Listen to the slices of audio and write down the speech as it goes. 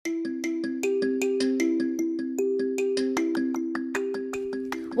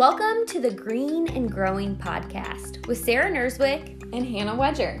Welcome to the Green and Growing podcast with Sarah Nerswick and Hannah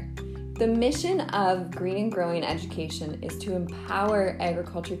Wedger. The mission of Green and Growing Education is to empower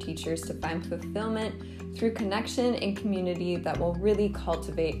agriculture teachers to find fulfillment through connection and community that will really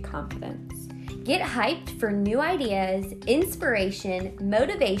cultivate confidence. Get hyped for new ideas, inspiration,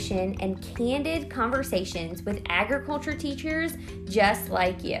 motivation, and candid conversations with agriculture teachers just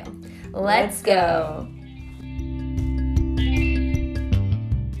like you. Let's go.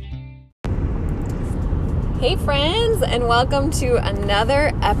 Hey friends, and welcome to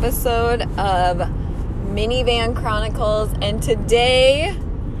another episode of Minivan Chronicles. And today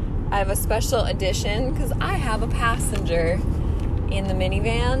I have a special edition because I have a passenger in the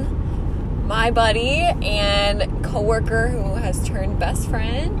minivan. My buddy and coworker who has turned best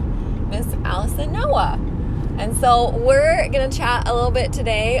friend, Miss Allison Noah. And so we're going to chat a little bit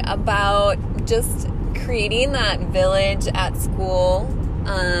today about just creating that village at school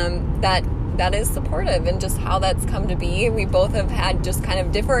that is supportive and just how that's come to be. We both have had just kind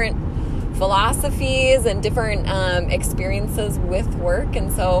of different philosophies and different experiences with work.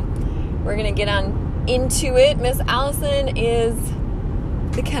 And so we're going to get on into it. Miss Allison is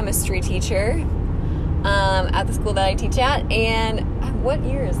the chemistry teacher at the school that I teach at. And what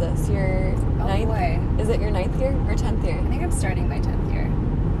year is this? Your ninth? Way. Is it your 9th year or 10th year? I think I'm starting my 10th year.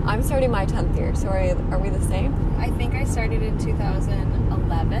 I'm starting my 10th year. So are we the same? I think I started in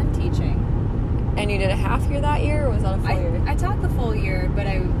 2011 teaching. And you did a half year that year, or was that a full year? I taught the full year, but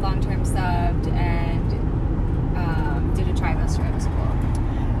I long-term subbed and did a trimester at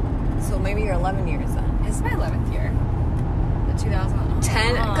school. So maybe you're 11 years then. It's my 11th year. The 2011.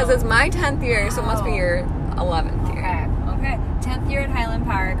 10, because it's my 10th year, so it must be your 11th year. Okay. 10th year at Highland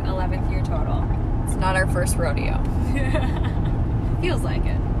Park, 11th year total. It's not our first rodeo. Feels like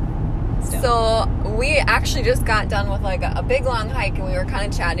it. Still. So we actually just got done with like a big long hike, and we were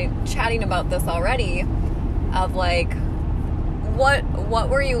kind of chatting about this already, of like what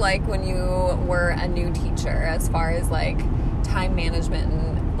were you like when you were a new teacher as far as like time management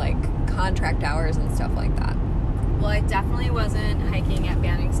and like contract hours and stuff like that? Well, I definitely wasn't hiking at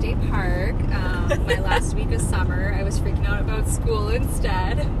Banning State Park. My last week of summer, I was freaking out about school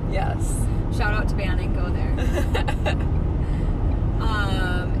instead. Yes. Shout out to Banning, go there.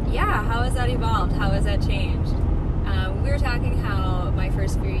 Yeah, how has that evolved? How has that changed? We were talking how my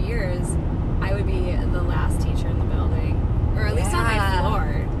first few years, I would be the last teacher in the building, or at least on my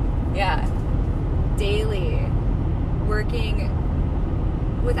floor. Yeah. Daily, working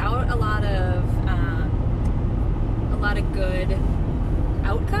without a lot of good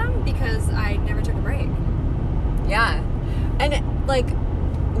outcome because I never took a break. Yeah. And like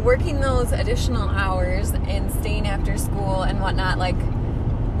working those additional hours and staying after school and whatnot, like,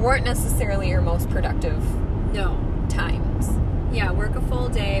 weren't necessarily your most productive times. Yeah, work a full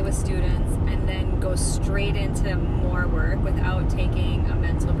day with students and then go straight into more work without taking a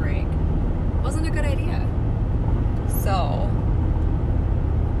mental break. Wasn't a good idea. So,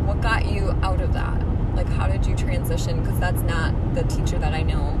 what got you out of that? Like, how did you transition? Because that's not the teacher that I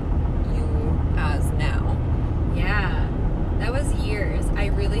know you as now. Yeah, that was years. I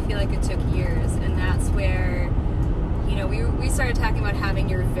really feel like it took years, and that's where, you know, we started talking about having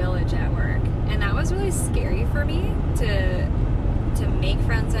your village at work, and that was really scary for me to make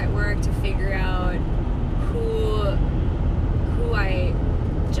friends at work, to figure out who I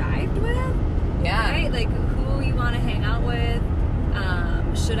jived with. Yeah. Right? Like, who you want to hang out with.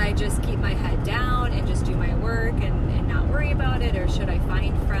 Should I just keep my head down and just do my work and not worry about it, or should I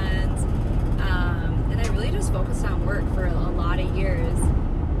find friends? And I really just focused on work for a lot of years,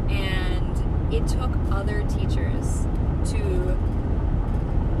 and it took other teachers to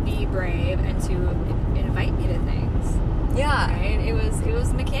be brave and to invite me to things. Yeah. Right? It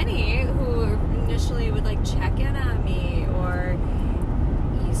was McKinney who initially would like check in on me, or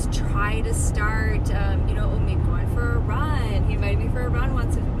he's try to start, me going for a run. He invited me for a run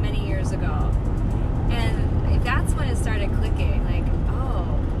once many years ago. And that's when it started clicking, like,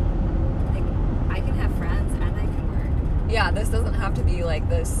 I can have friends and I can work. Yeah, this doesn't have to be like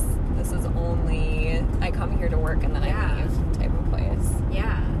this is only I come here to work and then I leave type of place.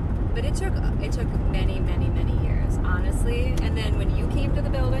 Yeah. But it took many, many, many years, honestly. And then when you came to the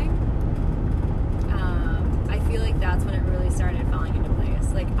building, I feel like that's when it really started falling into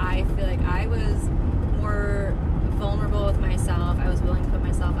place. Like, I feel like I was more vulnerable with myself. I was willing to put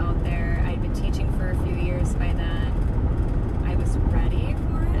myself out there. I'd been teaching for a few years by then. I was ready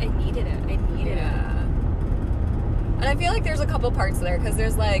for it. I needed it. And I feel like there's a couple parts there, because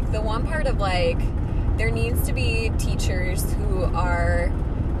there's like the one part of like there needs to be teachers who are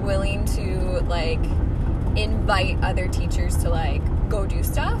willing to like invite other teachers to like go do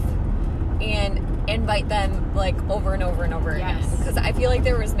stuff and invite them like over and over and over again. Because I feel like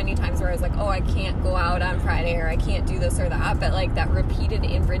there was many times where I was like, oh, I can't go out on Friday, or I can't do this or that. But like that repeated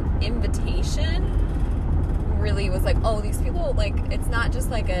invitation really was like, oh, these people, like, it's not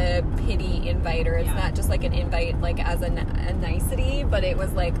just like a pity invite, or it's not just like an invite like as a nicety, but it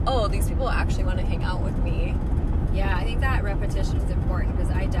was like, oh, these people actually want to hang out with me. Yeah, I think that repetition is important,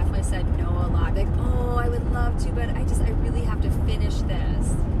 because I definitely said no a lot. Like, oh, I would love to, but I really have to finish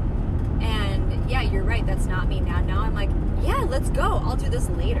this. And yeah, you're right. That's not me now. Now I'm like, yeah, let's go. I'll do this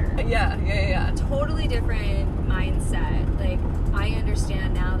later. Yeah. Totally different mindset. Like, I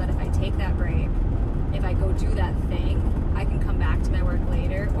understand now that if I take that break, if I go do that thing, I can come back to my work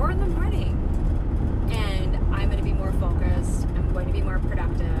later or in the morning. And I'm going to be more focused. I'm going to be more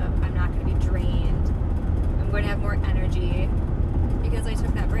productive. I'm not going to be drained. I'm going to have more energy because I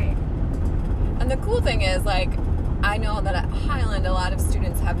took that break. And the cool thing is, like, I know that at Highland, a lot of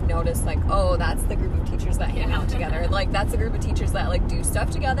students have noticed, like, oh, that's the group of teachers that hang out together. Like, that's the group of teachers that, like, do stuff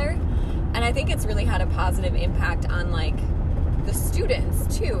together. And I think it's really had a positive impact on, like, the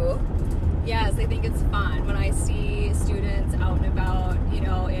students, too. Yes, I think it's fun when I see students out and about, you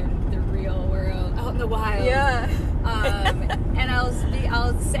know, in the real world, out in the wild. Yeah. And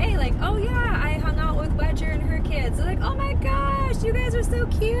I'll say, like, oh, yeah, I hung out with Wedger and her kids. They're like, oh, my gosh, you guys are so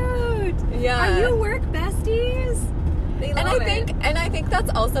cute. Yeah. Are you work besties? They love it. And I think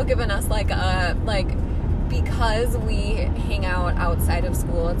that's also given us, like, because we hang out outside of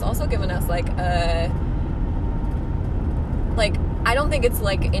school, it's also given us, like, I don't think it's,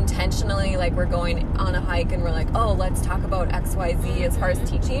 like, intentionally, like, we're going on a hike and we're like, oh, let's talk about XYZ as far as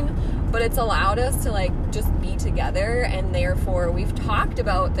teaching, but it's allowed us to, like, just be together, and therefore we've talked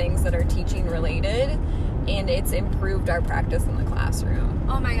about things that are teaching related, and it's improved our practice in the classroom.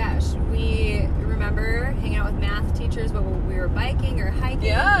 Oh my gosh, we remember hanging out with math teachers when we were biking or hiking.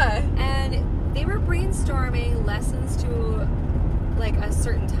 Yeah. And they were brainstorming lessons to, like, a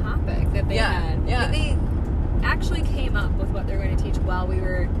certain topic that they had. Yeah. Like, they actually came up with what they're going to teach while we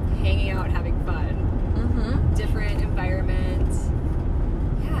were hanging out having fun. Mm-hmm. Different environments.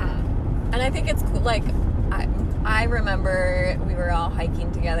 Yeah. And I think it's cool. Like, I remember we were all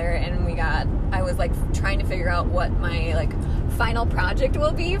hiking together, and I was like trying to figure out what my like final project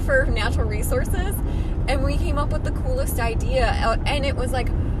will be for natural resources, and we came up with the coolest idea, and it was like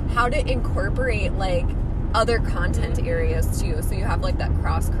how to incorporate like other content areas too, so you have like that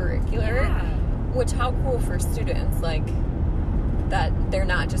cross-curricular. Yeah. Which, how cool for students, like, that they're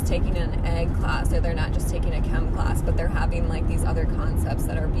not just taking an ag class, or they're not just taking a chem class, but they're having, like, these other concepts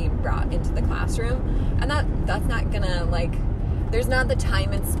that are being brought into the classroom. And that's not gonna, like, there's not the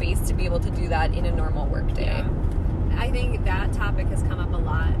time and space to be able to do that in a normal work day. Yeah. I think that topic has come up a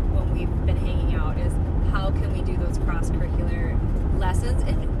lot when we've been hanging out, is how can we do those cross-curricular lessons?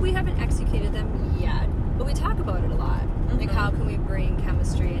 And we haven't executed them yet, but we talk about it a lot. Mm-hmm. Like, how can we bring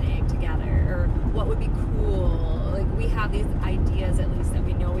chemistry and ag together? Or what would be cool? Like, we have these ideas, at least, that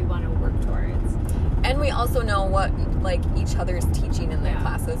we know we want to work towards. And we also know what, like, each other is teaching in their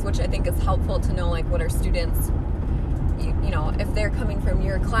classes, which I think is helpful to know, like, what our students, you know, if they're coming from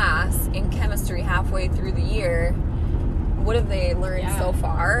your class in chemistry halfway through the year, what have they learned so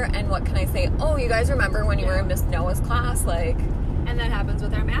far? And what can I say? Oh, you guys remember when you were in Miss Noah's class? Like... And that happens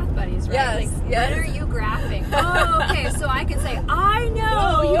with our math buddies, right? Yes, like, yes. When are you graphing? Oh, okay, so I can say, I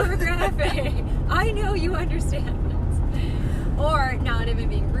know you were graphing. I know you understand this. Or not even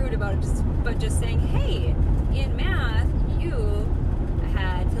being rude about it, but just saying, hey, in math, you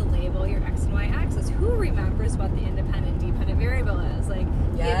had to label your X and Y axis. Who remembers what the independent, dependent variable is? Like,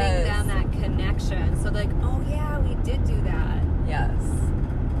 giving them that connection. So, like, oh, yeah, we did do that. Yes.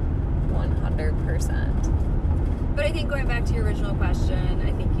 100%. But I think going back to your original question,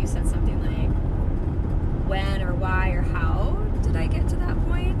 I think you said something like, when or why or how did I get to that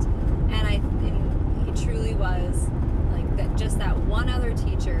point? And it truly was like that, just that one other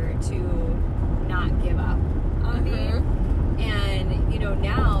teacher to not give up on me. And, you know,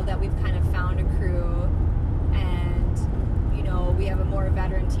 now that we've kind of found a crew, and, you know, we have a more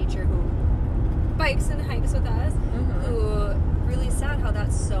veteran teacher who bikes and hikes with us, who really said how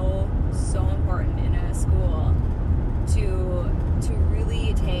that's so important in a school. To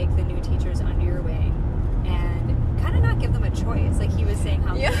really take the new teachers under your wing and kind of not give them a choice. Like he was saying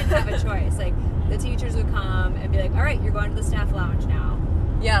how we didn't have a choice. Like the teachers would come and be like, all right, you're going to the staff lounge now.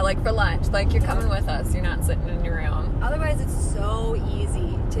 Yeah, like for lunch. Like you're coming with us. You're not sitting in your room. Otherwise, it's so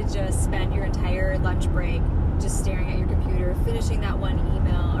easy to just spend your entire lunch break just staring at your computer, finishing that one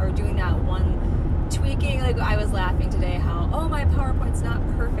email or doing that one tweaking. Like I was laughing today how, oh, my PowerPoint's not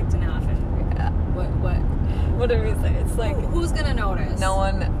perfect enough. And What did we say? It's like who's gonna notice? no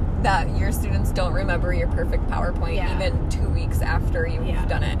one. That your students don't remember your perfect PowerPoint even 2 weeks after you've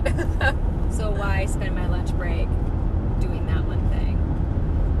done it. So why spend my lunch break doing that one thing?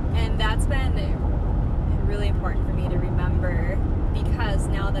 And that's been really important for me to remember, because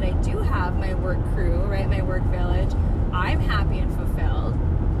now that I do have my work crew, right, my work village, I'm happy and fulfilled.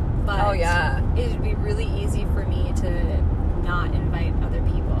 But it would be really easy for me to not invite other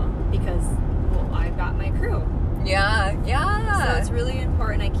people because, well, I've got my crew. Yeah. So it's really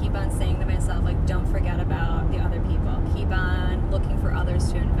important. I keep on saying to myself, like, don't forget about the other people. Keep on looking for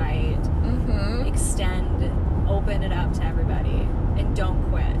others to invite. Mm-hmm. Extend, open it up to everybody, and don't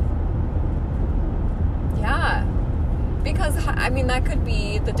quit. Yeah. Because, I mean, that could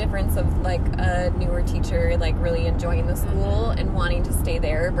be the difference of, like, a newer teacher, like, really enjoying the school and wanting to stay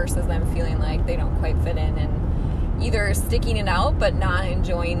there versus them feeling like they don't quite fit in and either sticking it out but not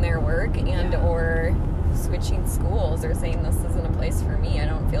enjoying their work and or switching schools or saying this isn't a place for me. I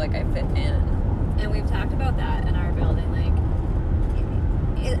don't feel like I fit in. And we've talked about that in our building. Like,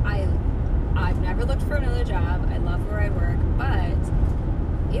 I've never looked for another job. I love where I work,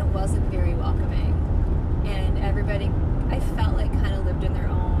 but it wasn't very welcoming. And everybody, I felt like, kind of lived in their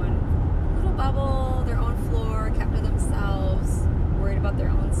own little bubble, their own floor, kept to themselves, worried about their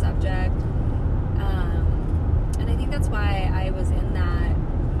own subject. And I think that's why I was in that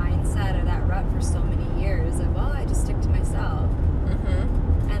mindset or that rut for so many years of, well, I just stick to myself.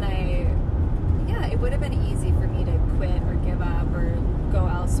 Mm-hmm. And it would have been easy for me to quit or give up or go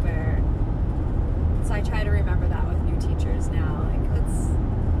elsewhere. So I try to remember that with new teachers now. Like, let's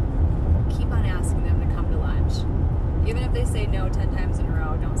keep on asking them to come to lunch. Even if they say no 10 times in a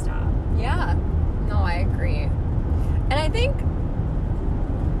row, don't stop. Yeah. No, I agree. And I think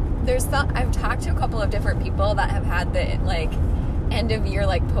I've talked to a couple of different people that have had the, like, end of year,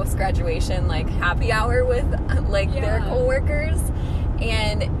 like, post-graduation, like, happy hour with, like, their coworkers.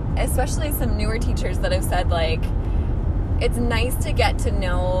 And especially some newer teachers that have said, like, it's nice to get to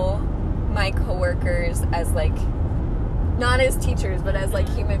know my coworkers as, like, not as teachers, but as, like,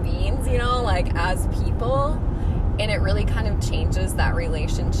 human beings, you know, like, as people. And it really kind of changes that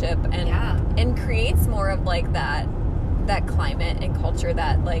relationship and creates more of, like, that climate and culture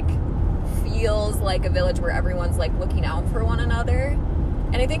that, like, feels like a village where everyone's, like, looking out for one another.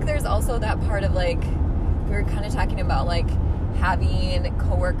 And I think there's also that part of, like, we were kind of talking about, like, having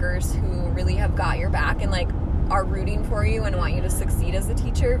coworkers who really have got your back and, like, are rooting for you and want you to succeed as a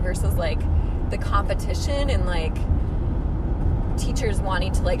teacher versus, like, the competition and, like, teachers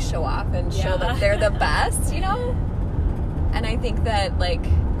wanting to, like, show off and show that they're the best, you know? And I think that, like,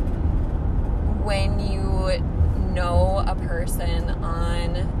 when you know a person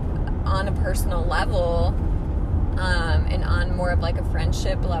on a personal level, and on more of, like, a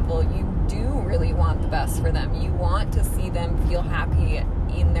friendship level, you do really want the best for them. You want to see them feel happy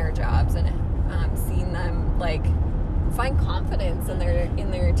in their jobs and seeing them, like, find confidence in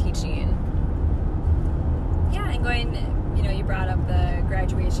their teaching. Yeah, and going, you know, you brought up the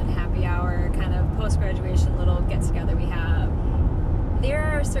graduation happy hour, kind of post-graduation little get-together we have. There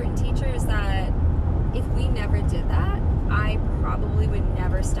are certain teachers that if we never did that, I probably would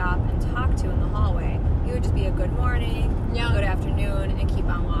never stop and talk to in the hallway. It would just be a good morning, good afternoon, and keep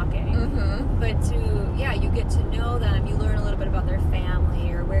on walking. Mm-hmm. But you get to know them, you learn a little bit about their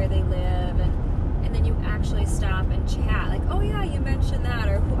family or where they live, and then you actually stop and chat. Like, oh yeah, you mentioned that,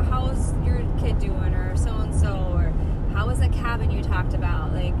 or how's your kid doing, or so-and-so, or how was that cabin you talked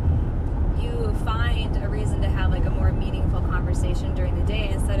about? Like, you find a reason to have, like, a more meaningful conversation during the day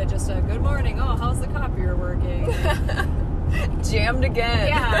instead of just a good morning, oh, how's the copier working? Jammed again.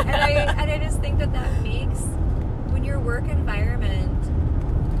 Yeah, and I just think that makes, when your work environment,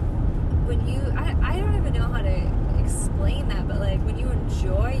 when you, I don't even know how to explain that, but, like, when you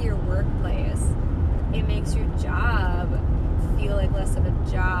enjoy your workplace, it makes your job feel like less of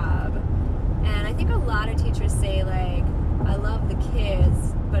a job. And I think a lot of teachers say, like, I love the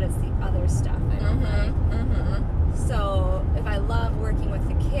kids, but it's the other stuff I don't like. Mm-hmm. So if I love working with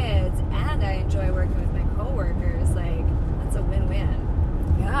the kids and I enjoy working with my coworkers, like, that's a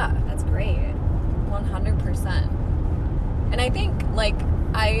win-win. Yeah. That's great. 100%. And I think, like,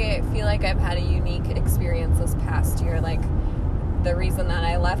 I feel like I've had a unique experience this past year. Like, the reason that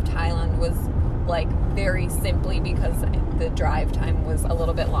I left Highland was, like, very simply because the drive time was a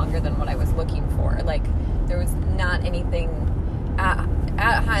little bit longer than what I was looking for. Like, there was not anything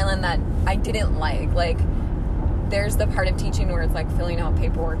at Highland that I didn't like. Like, there's the part of teaching where it's like filling out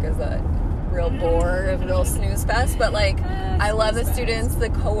paperwork is a real bore, a real snooze fest. But, like, I love the students,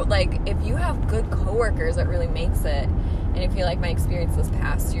 like, if you have good coworkers, it really makes it. And I feel like my experience this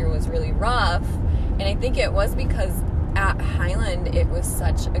past year was really rough. And I think it was because at Highland, it was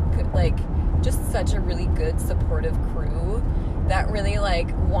such a good, like, just such a really good supportive crew that really, like,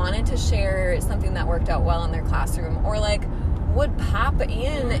 wanted to share something that worked out well in their classroom, or, like, would pop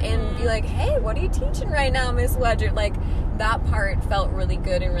in and be like, hey, what are you teaching right now, Miss Ledger? Like, that part felt really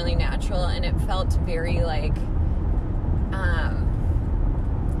good and really natural, and it felt very, like,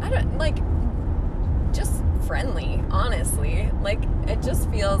 just friendly, honestly. Like, it just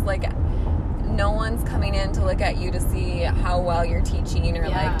feels like no one's coming in to look at you to see how well you're teaching, or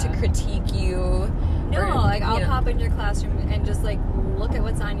like to critique you. No, or, like, I'll pop in your classroom and just, like, look at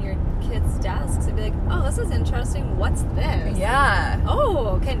what's on your kids' desks and be like, oh, this is interesting. What's this? Yeah.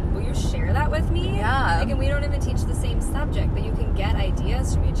 Oh, will you share that with me? Yeah. Like, and we don't even teach the same subject, but you can get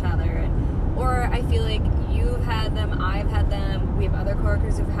ideas from each other. Or I feel like you've had them, I've had them, we have other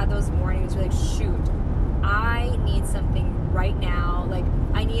coworkers who've had those mornings where, like, shoot, I need something right now. Like,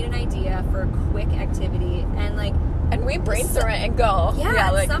 I need an idea for a quick activity, and we brainstorm it and go. Yeah,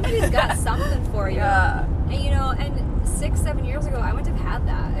 like, somebody's got something for you. Yeah. And 6-7 years ago, I wouldn't have had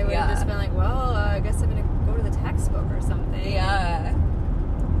that. It would have just been like, well, I guess I'm going to go to the textbook or something. Yeah.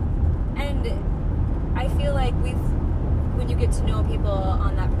 And I feel like when you get to know people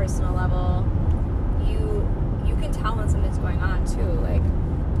on that personal level, you can tell when something's going on too. Like,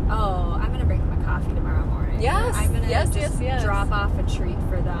 oh, I'm going to bring them a coffee tomorrow morning. Yes. I'm going to yes. drop off a treat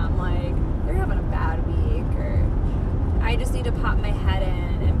for them. Like, they're having a bad week, or I just need to pop my head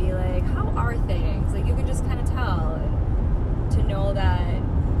in and be like, how are things? Like, you can just kind of tell, and to know that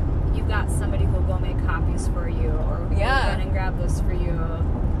you've got somebody who'll go make copies for you, or who'll go in and grab this for you,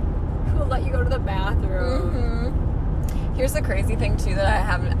 who'll let you go to the bathroom. Mm-hmm. Here's the crazy thing too that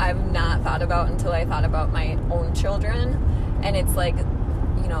I've not thought about until I thought about my own children, and it's like,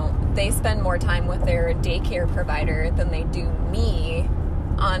 you know, they spend more time with their daycare provider than they do me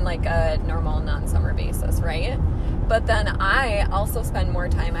on, like, a normal non-summer basis, right? But then I also spend more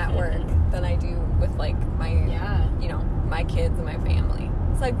time at work than I do with, like, my, you know, my kids and my family.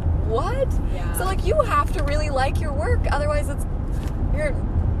 It's like, what? Yeah. So, like, you have to really like your work, otherwise you're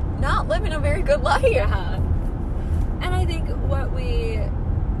not living a very good life. Yeah. And I think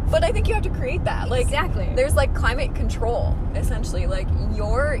But I think you have to create that. Like, exactly. There's, like, climate control, essentially. Like,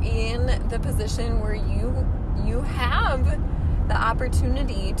 you're in the position where you have the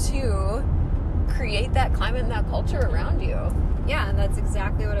opportunity to create that climate and that culture around you. Yeah, and that's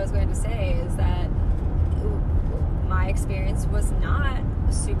exactly what I was going to say, is that my experience was not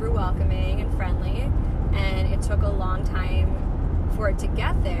super welcoming and friendly, and it took a long time for it to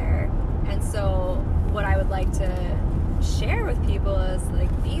get there. And so what I would like to share with people is,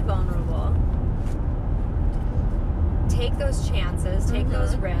 like, be vulnerable, take those chances, take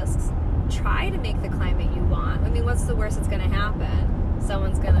those risks, try to make the climate you want. I mean, what's the worst that's going to happen?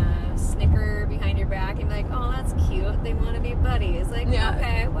 Someone's going to snicker behind your back and be like, oh, that's cute, they want to be buddies. Like,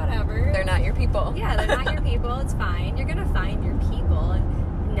 okay, whatever. They're not your people. Yeah, they're not your people. It's fine. You're going to find your people,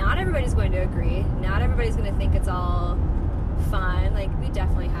 and not everybody's going to agree. Not everybody's going to think it's all fun. Like, we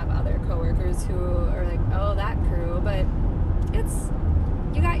definitely have other coworkers who are like, oh, that crew, but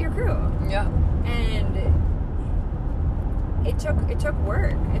you got your crew. Yeah. And it took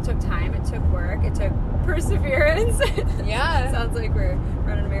work. It took time. It took work. It took perseverance. Yeah. Sounds like we're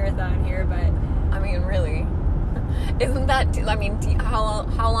running a marathon here, but I mean, really. Isn't that, I mean,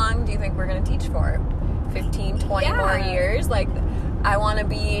 how long do you think we're going to teach for? 15, 20 more years? Like, I want to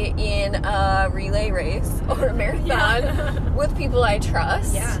be in a relay race or a marathon with people I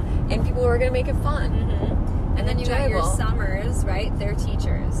trust and people who are going to make it fun. Mm-hmm. And then you got your summers, right? They're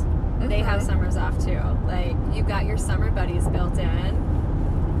teachers. Mm-hmm. They have summers off too. Like, you've got your summer buddies built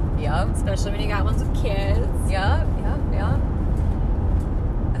in. Yep. Especially when you got ones with kids. Yep.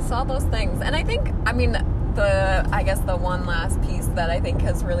 I saw those things. And I think, I mean, I guess the one last piece that I think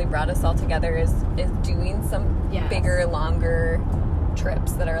has really brought us all together is doing some bigger, longer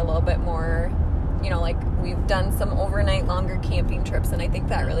trips that are a little bit more, you know, like, we've done some overnight longer camping trips, and I think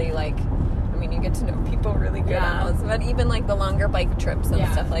that really, like, I mean, you get to know people really good on those, but even, like, the longer bike trips and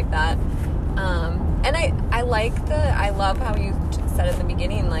stuff like that. And I love how you said in the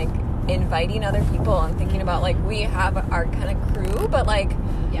beginning, like, inviting other people and thinking about, like, we have our kind of crew, but, like,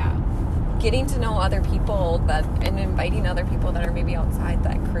 getting to know other people and inviting other people that are maybe outside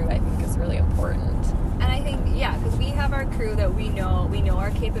that crew, I think, is really important. And I think, because we have our crew that we know our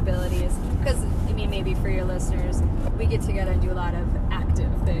capabilities. Because, I mean, maybe for your listeners, we get together and do a lot of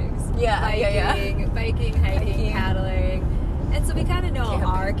active things. Biking, hiking, paddling. And so we kind of know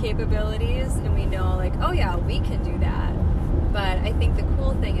our capabilities, and we know, like, oh yeah, we can do that. But I think the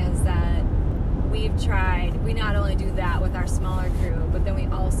cool thing is that we not only do that with our smaller crew, but then we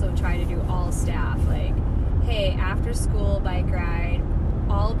also try to do all staff. Like, hey, after school bike ride,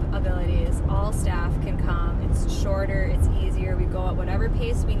 all abilities, all staff can come. It's shorter, it's easier. We go at whatever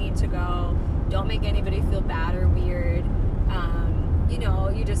pace we need to go. Don't make anybody feel bad or weird.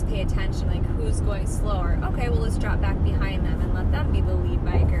 You just pay attention, like, who's going slower. Okay, well, let's drop back behind them and let them be the lead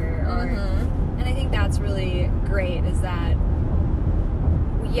biker. And I think that's really great, is that,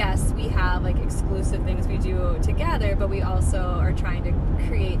 yes, we have, like, exclusive things we do together, but we also are trying to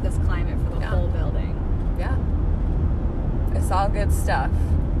create this climate for the whole building. Yeah. It's all good stuff.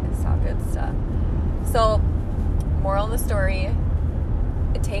 So, moral of the story,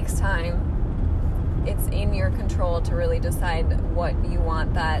 it takes time. It's in your control to really decide what you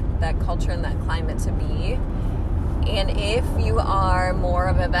want that culture and that climate to be. And if you are more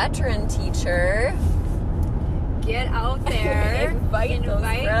of a veteran teacher, get out there, invite those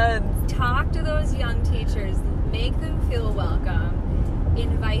friends. Talk to those young teachers, make them feel welcome,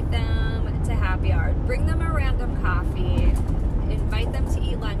 invite them to happy hour, bring them a random coffee, invite them to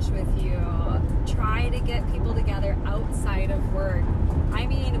eat lunch with you, try to get people together outside of work. I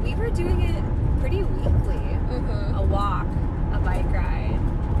mean, we were doing it pretty weekly. A walk, a bike ride.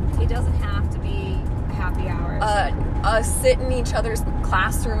 It doesn't have to be happy hours. Sit in each other's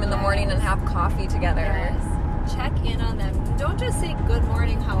classroom in the morning and have coffee together. Yes. Check in on them. Don't just say good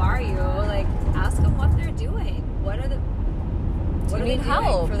morning, how are you? Like, ask them what they're doing. What are they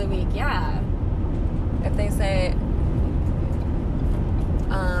doing for the week? Yeah. If they say,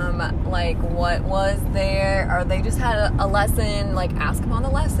 like, what was there, or they just had a lesson, like, ask them how the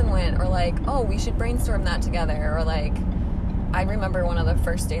lesson went, or like, oh, we should brainstorm that together, or like, I remember one of the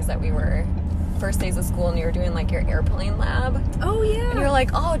first days of school, and you were doing, like, your airplane lab. Oh, yeah. And you were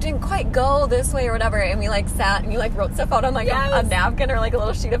like, oh, it didn't quite go this way or whatever, and we, like, sat and you, like, wrote stuff out on, like, a napkin or, like, a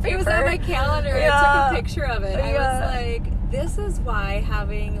little sheet of paper. It was on my calendar. Yeah. I took a picture of it. I was like, this is why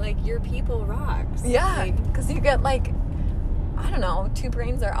having, like, your people rocks. Yeah, because you get, like, I don't know, 2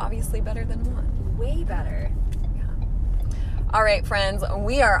 brains are obviously better than 1. Way better. Yeah. All right, friends,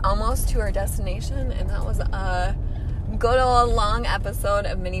 we are almost to our destination, and that was a good old long episode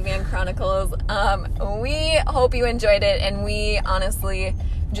of Minivan Chronicles. We hope you enjoyed it, and we honestly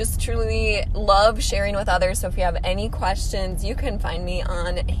just truly love sharing with others. So if you have any questions, you can find me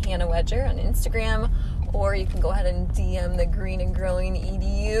on Hannah Wedger on Instagram, or you can go ahead and DM the Green and Growing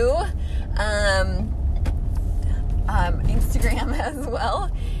EDU. Instagram as well.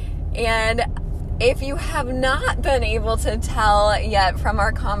 And if you have not been able to tell yet from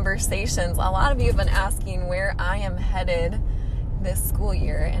our conversations, a lot of you have been asking where I am headed this school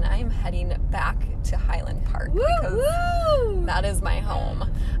year, and I am heading back to Highland Park because that is my home.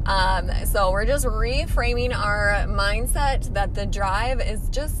 So we're just reframing our mindset that the drive is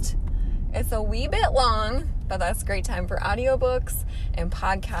it's a wee bit long, but that's a great time for audiobooks and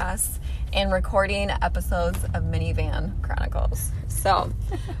podcasts and recording episodes of Minivan Chronicles. So,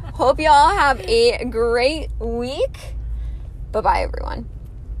 hope you all have a great week. Bye-bye, everyone.